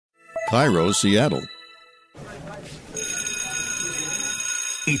Cairo, Seattle.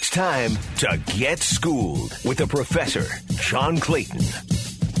 It's time to get schooled with the professor, John Clayton.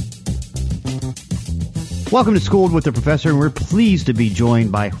 Welcome to Schooled with the Professor, and we're pleased to be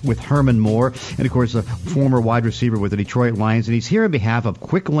joined with Herman Moore, and of course a former wide receiver with the Detroit Lions, and he's here on behalf of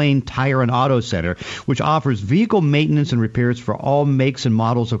Quick Lane Tire and Auto Center, which offers vehicle maintenance and repairs for all makes and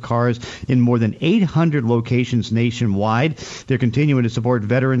models of cars in more than 800 locations nationwide. They're continuing to support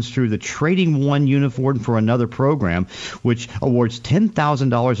veterans through the Trading One Uniform for Another program, which awards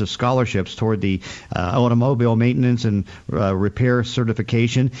 $10,000 of scholarships toward the automobile maintenance and repair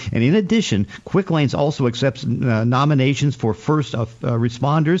certification. And in addition, Quick Lanes also accepts nominations for first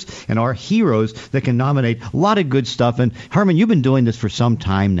responders and our heroes that can nominate a lot of good stuff. And Herman, you've been doing this for some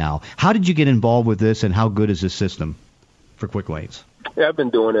time now. How did you get involved with this, and how good is this system for Quick Lanes? Yeah, I've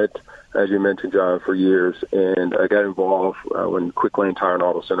been doing it, as you mentioned, John, for years, and I got involved when Quick Lane Tire and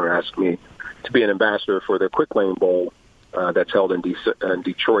Auto Center asked me to be an ambassador for the Quick Lane Bowl that's held in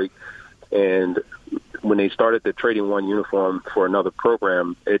Detroit. And when they started the Trading One Uniform for Another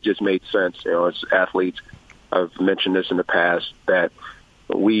program, it just made sense. You know, as athletes, I've mentioned this in the past, that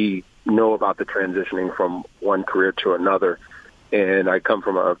we know about the transitioning from one career to another. And I come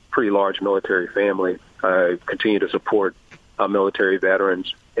from a pretty large military family. I continue to support military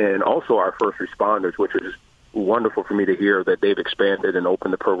veterans and also our first responders, which is wonderful for me to hear that they've expanded and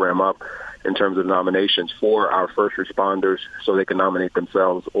opened the program up in terms of nominations for our first responders so they can nominate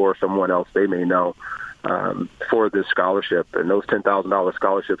themselves or someone else they may know for this scholarship. And those $10,000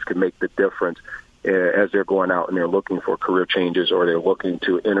 scholarships can make the difference as they're going out and they're looking for career changes, or they're looking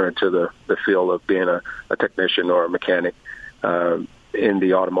to enter into the field of being a technician or a mechanic in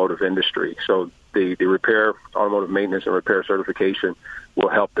the automotive industry. So the repair, automotive maintenance and repair certification will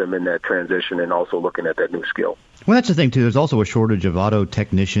help them in that transition and also looking at that new skill. Well, that's the thing, too. There's also a shortage of auto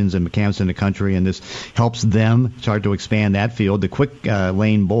technicians and mechanics in the country, and this helps them start to expand that field. The Quick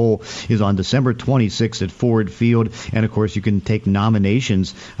Lane Bowl is on December 26th at Ford Field, and, of course, you can take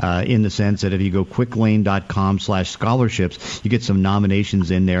nominations in the sense that if you go quicklane.com/scholarships, you get some nominations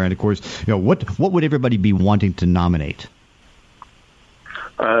in there. And, of course, you know, what would everybody be wanting to nominate?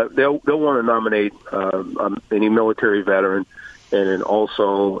 They'll want to nominate any military veteran and then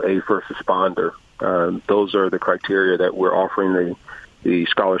also a first responder. Those are the criteria that we're offering the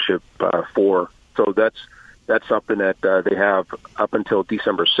scholarship for. So that's something that they have up until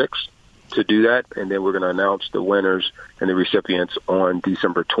December 6th to do that, and then we're going to announce the winners and the recipients on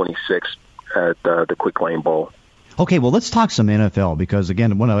December 26th at the Quick Lane Bowl. Okay, well, let's talk some NFL because,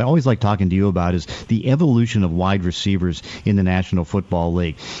 again, what I always like talking to you about is the evolution of wide receivers in the National Football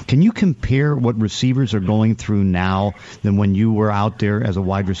League. Can you compare what receivers are going through now than when you were out there as a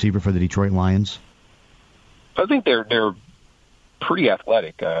wide receiver for the Detroit Lions? I think they're pretty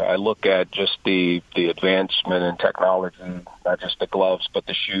athletic. I look at just the advancement in technology, not just the gloves, but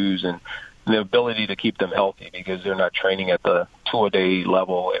the shoes and the ability to keep them healthy because they're not training at the two-a-day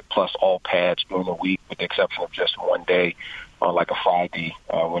level plus all pads during the week with the exception of just one day on like a Friday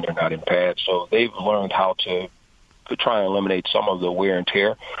when they're not in pads. So they've learned how to try and eliminate some of the wear and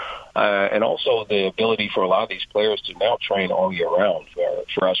tear. And also the ability for a lot of these players to now train all year round.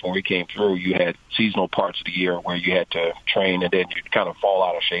 For us, when we came through, you had seasonal parts of the year where you had to train and then you'd kind of fall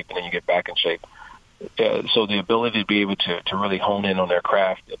out of shape and then you get back in shape. So the ability to be able to really hone in on their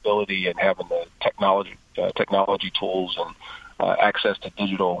craft, the ability and having the technology tools and access to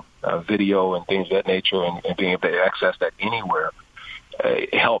digital video and things of that nature and being able to access that anywhere,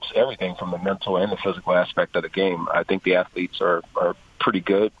 it helps everything from the mental and the physical aspect of the game. I think the athletes are pretty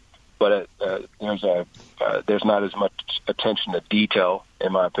good, but there's not as much attention to detail,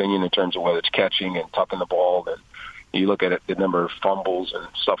 in my opinion, in terms of whether it's catching and tucking the ball. And you look at the number of fumbles and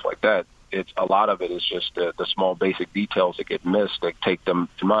stuff like that. A lot of it is just the small basic details that get missed that take them,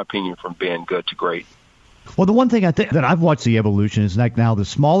 in my opinion, from being good to great. Well, the one thing I think that I've watched the evolution is like now the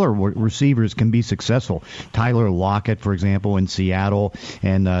smaller receivers can be successful. Tyler Lockett, for example, in Seattle,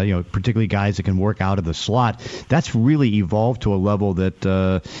 and particularly guys that can work out of the slot. That's really evolved to a level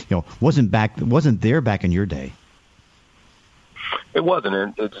that wasn't there back in your day. It wasn't,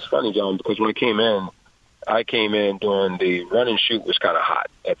 and it's funny, John, because when I came in during the run and shoot was kind of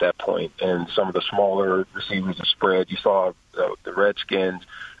hot at that point, and some of the smaller receivers are spread. You saw the Redskins.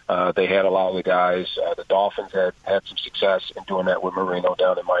 They had a lot of the guys. The Dolphins had some success in doing that with Marino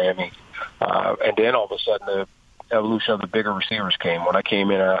down in Miami. And then all of a sudden the evolution of the bigger receivers came. When I came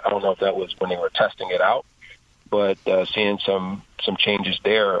in, I don't know if that was when they were testing it out, but seeing some changes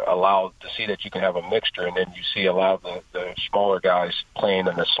there allowed to see that you can have a mixture, and then you see a lot of the smaller guys playing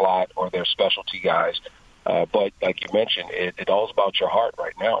in the slot or their specialty guys But like you mentioned, it's all about your heart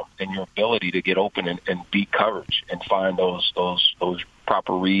right now and your ability to get open and beat coverage and find those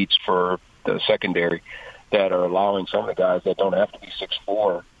proper reads for the secondary that are allowing some of the guys that don't have to be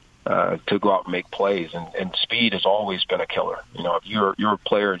 6'4" to go out and make plays. And speed has always been a killer. You know, if you're a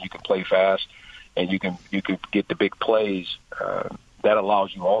player and you can play fast and you can get the big plays, that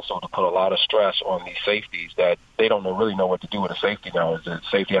allows you also to put a lot of stress on these safeties that they don't really know what to do with a safety now. Does the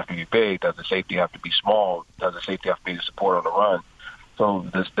safety have to be big? Does the safety have to be small? Does the safety have to be the support on the run? So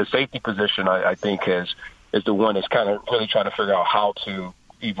the safety position, I think, is the one that's kind of really trying to figure out how to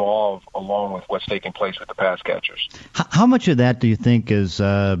evolve along with what's taking place with the pass catchers. How much of that do you think has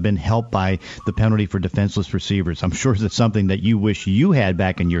been helped by the penalty for defenseless receivers? I'm sure it's something that you wish you had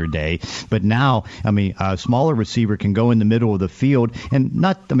back in your day, but now, I mean, a smaller receiver can go in the middle of the field and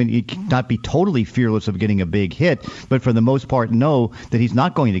not be totally fearless of getting a big hit, but for the most part know that he's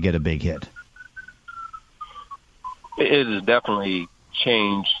not going to get a big hit. It has definitely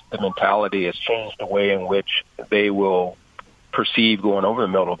changed the mentality. It's changed the way in which they will perceive going over the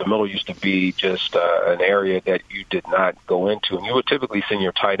middle. The middle used to be just an area that you did not go into, and you would typically send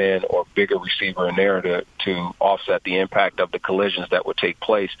your tight end or bigger receiver in there to offset the impact of the collisions that would take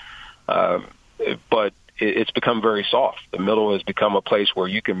place. But it's become very soft. The middle has become a place where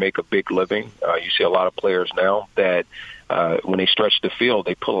you can make a big living. You see a lot of players now that when they stretch the field,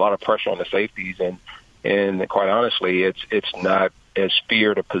 they put a lot of pressure on the safeties, and quite honestly, it's not as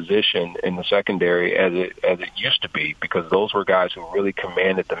feared a position in the secondary as it used to be, because those were guys who really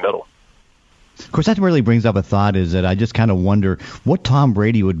commanded the middle. Of course, that really brings up a thought, is that I just kind of wonder what Tom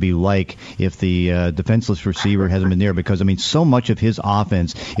Brady would be like if the defenseless receiver hasn't been there, because, I mean, so much of his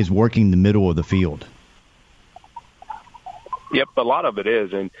offense is working the middle of the field. Yep, a lot of it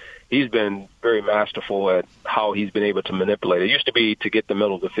is, and he's been very masterful at how he's been able to manipulate it. It used to be to get the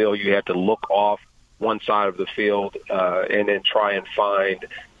middle of the field, you had to look off one side of the field and then try and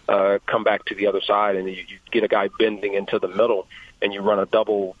come back to the other side, and you get a guy bending into the middle, and you run a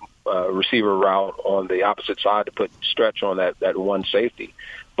double receiver route on the opposite side to put stretch on that one safety.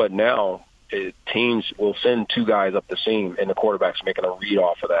 But now teams will send two guys up the seam, and the quarterback's making a read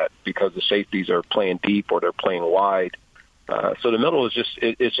off of that because the safeties are playing deep or they're playing wide. So the middle is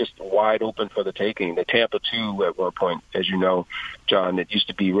just wide open for the taking. The Tampa 2 at one point, as you know, John, it used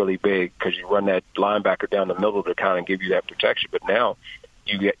to be really big because you run that linebacker down the middle to kind of give you that protection. But now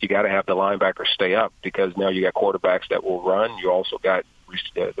you got to have the linebacker stay up, because now you got quarterbacks that will run. You also got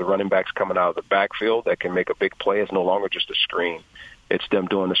the running backs coming out of the backfield that can make a big play. It's no longer just a screen. It's them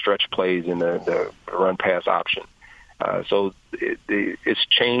doing the stretch plays and the run-pass option. So it's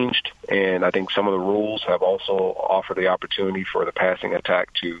changed, and I think some of the rules have also offered the opportunity for the passing attack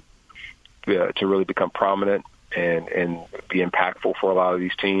to really become prominent and be impactful for a lot of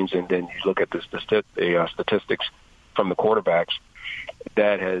these teams. And then you look at the statistics from the quarterbacks,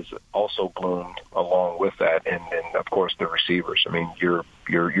 that has also bloomed along with that, and then of course the receivers. I mean, your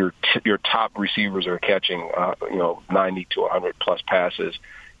top receivers are catching 90 to 100 plus passes.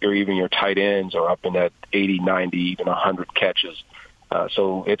 Even your tight ends are up in that 80, 90, even 100 catches.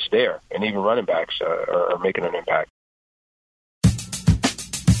 So it's there, and even running backs are making an impact.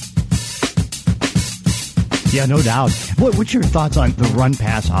 Yeah, no doubt. What's your thoughts on the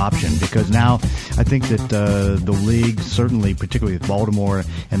run-pass option? Because now I think that the league, certainly particularly with Baltimore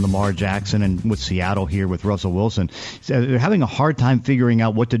and Lamar Jackson, and with Seattle here with Russell Wilson, they're having a hard time figuring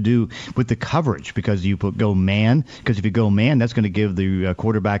out what to do with the coverage, because you go man. Because if you go man, that's going to give the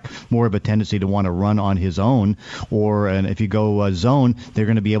quarterback more of a tendency to want to run on his own. And if you go zone, they're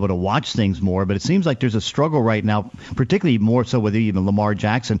going to be able to watch things more. But it seems like there's a struggle right now, particularly more so with even Lamar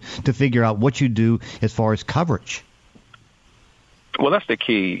Jackson, to figure out what you do as far as coverage. Well, that's the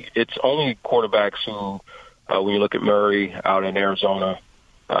key. It's only quarterbacks who, when you look at Murray out in Arizona,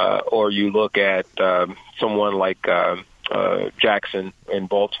 or you look at someone like Jackson in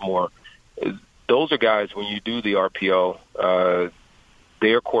Baltimore, those are guys, when you do the RPO,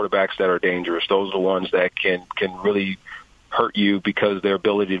 they are quarterbacks that are dangerous. Those are the ones that can really hurt you because their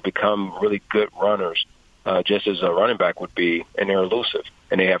ability to become really good runners, just as a running back would be, and they're elusive,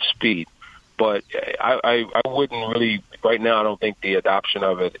 and they have speed. But I wouldn't really, right now, I don't think the adoption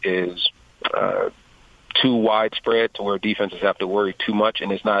of it is too widespread to where defenses have to worry too much,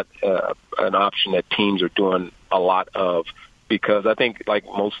 and it's not an option that teams are doing a lot of, because I think, like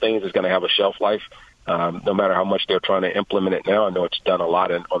most things, it's going to have a shelf life, no matter how much they're trying to implement it now. I know it's done a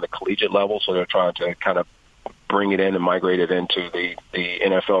lot on the collegiate level, so they're trying to kind of bring it in and migrate it into the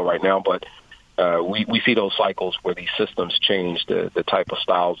NFL right now, but we see those cycles where these systems change, the type of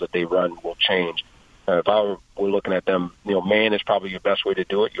styles that they run will change. If I were looking at them, man is probably your best way to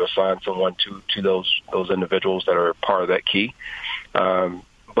do it. You assign someone to those individuals that are part of that key.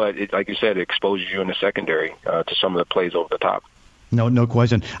 But like you said, it exposes you in the secondary to some of the plays over the top. No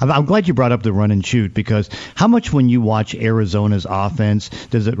question. I'm glad you brought up the run and shoot, because how much when you watch Arizona's offense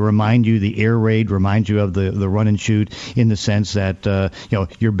does it remind you, the air raid reminds you of the run and shoot, in the sense that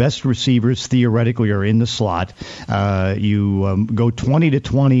your best receivers theoretically are in the slot. You go 20 to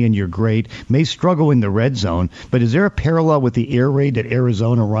 20 and you're great. May struggle in the red zone, but is there a parallel with the air raid that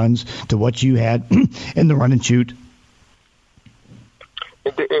Arizona runs to what you had in the run and shoot?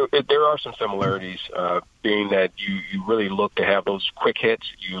 There are some similarities, being that you really look to have those quick hits.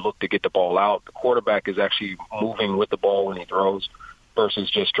 You look to get the ball out. The quarterback is actually moving with the ball when he throws versus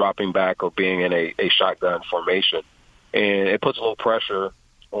just dropping back or being in a shotgun formation. And it puts a little pressure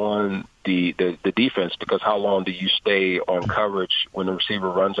on the defense, because how long do you stay on coverage when the receiver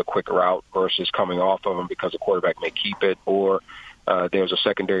runs a quick route versus coming off of him because the quarterback may keep it, or there's a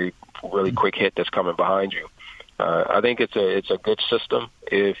secondary really quick hit that's coming behind you. I think it's a good system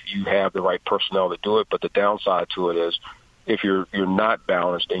if you have the right personnel to do it. But the downside to it is, if you're not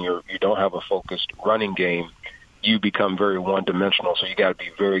balanced and you don't have a focused running game, you become very one-dimensional. So you got to be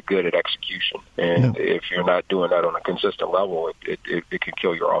very good at execution. And if you're not doing that on a consistent level, it can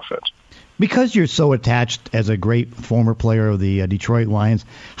kill your offense. Because you're so attached as a great former player of the Detroit Lions,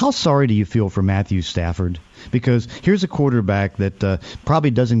 how sorry do you feel for Matthew Stafford? Because here's a quarterback that probably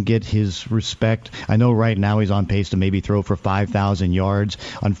doesn't get his respect. I know right now he's on pace to maybe throw for 5,000 yards.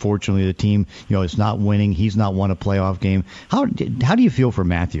 Unfortunately, the team, is not winning. He's not won a playoff game. How do you feel for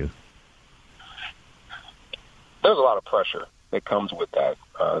Matthew? There's a lot of pressure that comes with that.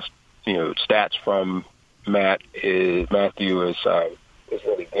 Stats from Matthew is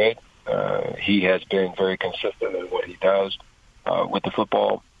really good. He has been very consistent in what he does with the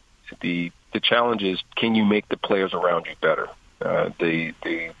football. The challenge is, can you make the players around you better?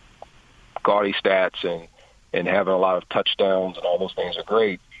 The gaudy stats and having a lot of touchdowns and all those things are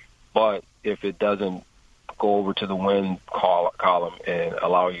great, but if it doesn't go over to the win column and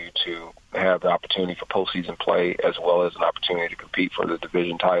allow you to have the opportunity for postseason play, as well as an opportunity to compete for the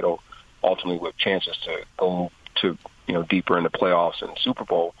division title, ultimately with chances to go to deeper in the playoffs and Super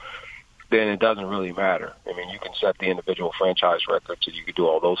Bowl, then it doesn't really matter. I mean, you can set the individual franchise records and you can do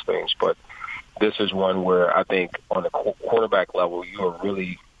all those things, but this is one where I think on the quarterback level, you are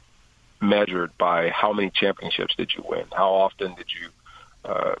really measured by how many championships did you win? How often did you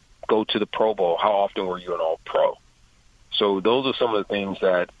go to the Pro Bowl? How often were you an All-Pro? So those are some of the things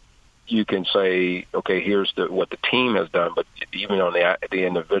that you can say, okay, here's what the team has done, but even on the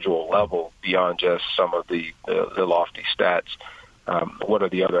individual level, beyond just some of the lofty stats, what are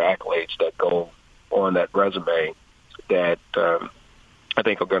the other accolades that go on that resume that I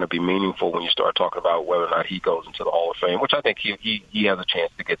think are going to be meaningful when you start talking about whether or not he goes into the Hall of Fame, which I think he has a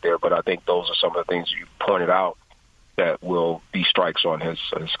chance to get there. But I think those are some of the things you pointed out that will be strikes on his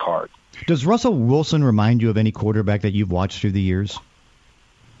card. Does Russell Wilson remind you of any quarterback that you've watched through the years?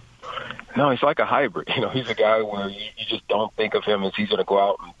 No, he's like a hybrid. He's a guy where you just don't think of him as he's going to go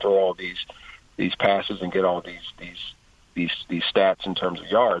out and throw all these passes and get all these stats in terms of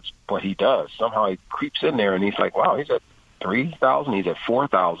yards, but he does. Somehow he creeps in there and he's like, wow, he's at 3,000, he's at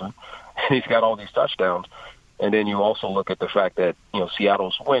 4,000, and he's got all these touchdowns. And then you also look at the fact that,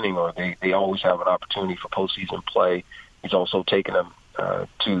 Seattle's winning, or they always have an opportunity for postseason play. He's also taken them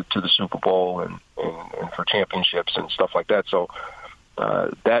to the Super Bowl and for championships and stuff like that. So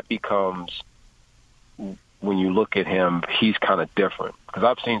that becomes, when you look at him, he's kind of different. Because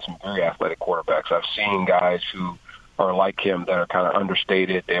I've seen some very athletic quarterbacks. I've seen guys who are like him that are kind of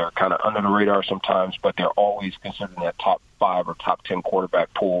understated. They're kind of under the radar sometimes, but they're always considered in that top 5 or top 10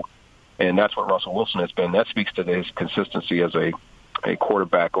 quarterback pool. And that's what Russell Wilson has been. That speaks to his consistency as a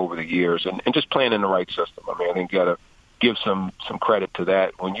quarterback over the years and just playing in the right system. I mean, I think you got to give some credit to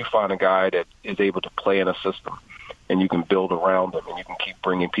that. When you find a guy that is able to play in a system and you can build around them and you can keep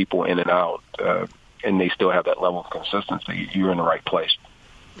bringing people in and out, and they still have that level of consistency, you're in the right place.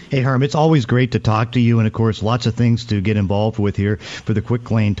 Hey, Herm, it's always great to talk to you, and, of course, lots of things to get involved with here for the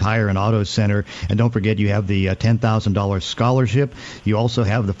Quick Lane Tire and Auto Center. And don't forget, you have the $10,000 scholarship. You also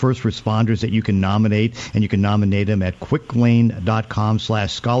have the first responders that you can nominate, and you can nominate them at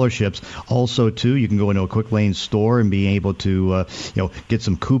quicklane.com/scholarships. Also, too, you can go into a Quick Lane store and be able to get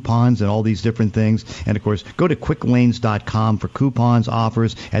some coupons and all these different things. And, of course, go to quicklanes.com for coupons,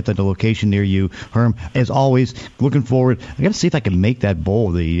 offers at the location near you. Herm, as always, looking forward. I got to see if I can make that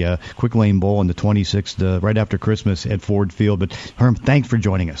bowl, the Quick Lane Bowl on the 26th, right after Christmas at Ford Field. But Herm, thanks for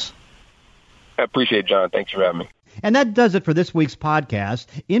joining us. I appreciate it, John. Thanks for having me. And that does it for this week's podcast.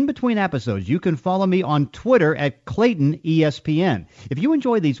 In between episodes, you can follow me on Twitter at Clayton ESPN. If you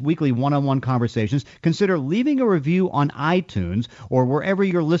enjoy these weekly one-on-one conversations, consider leaving a review on iTunes or wherever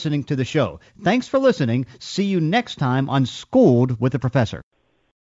you're listening to the show. Thanks for listening. See you next time on Schooled with the Professor.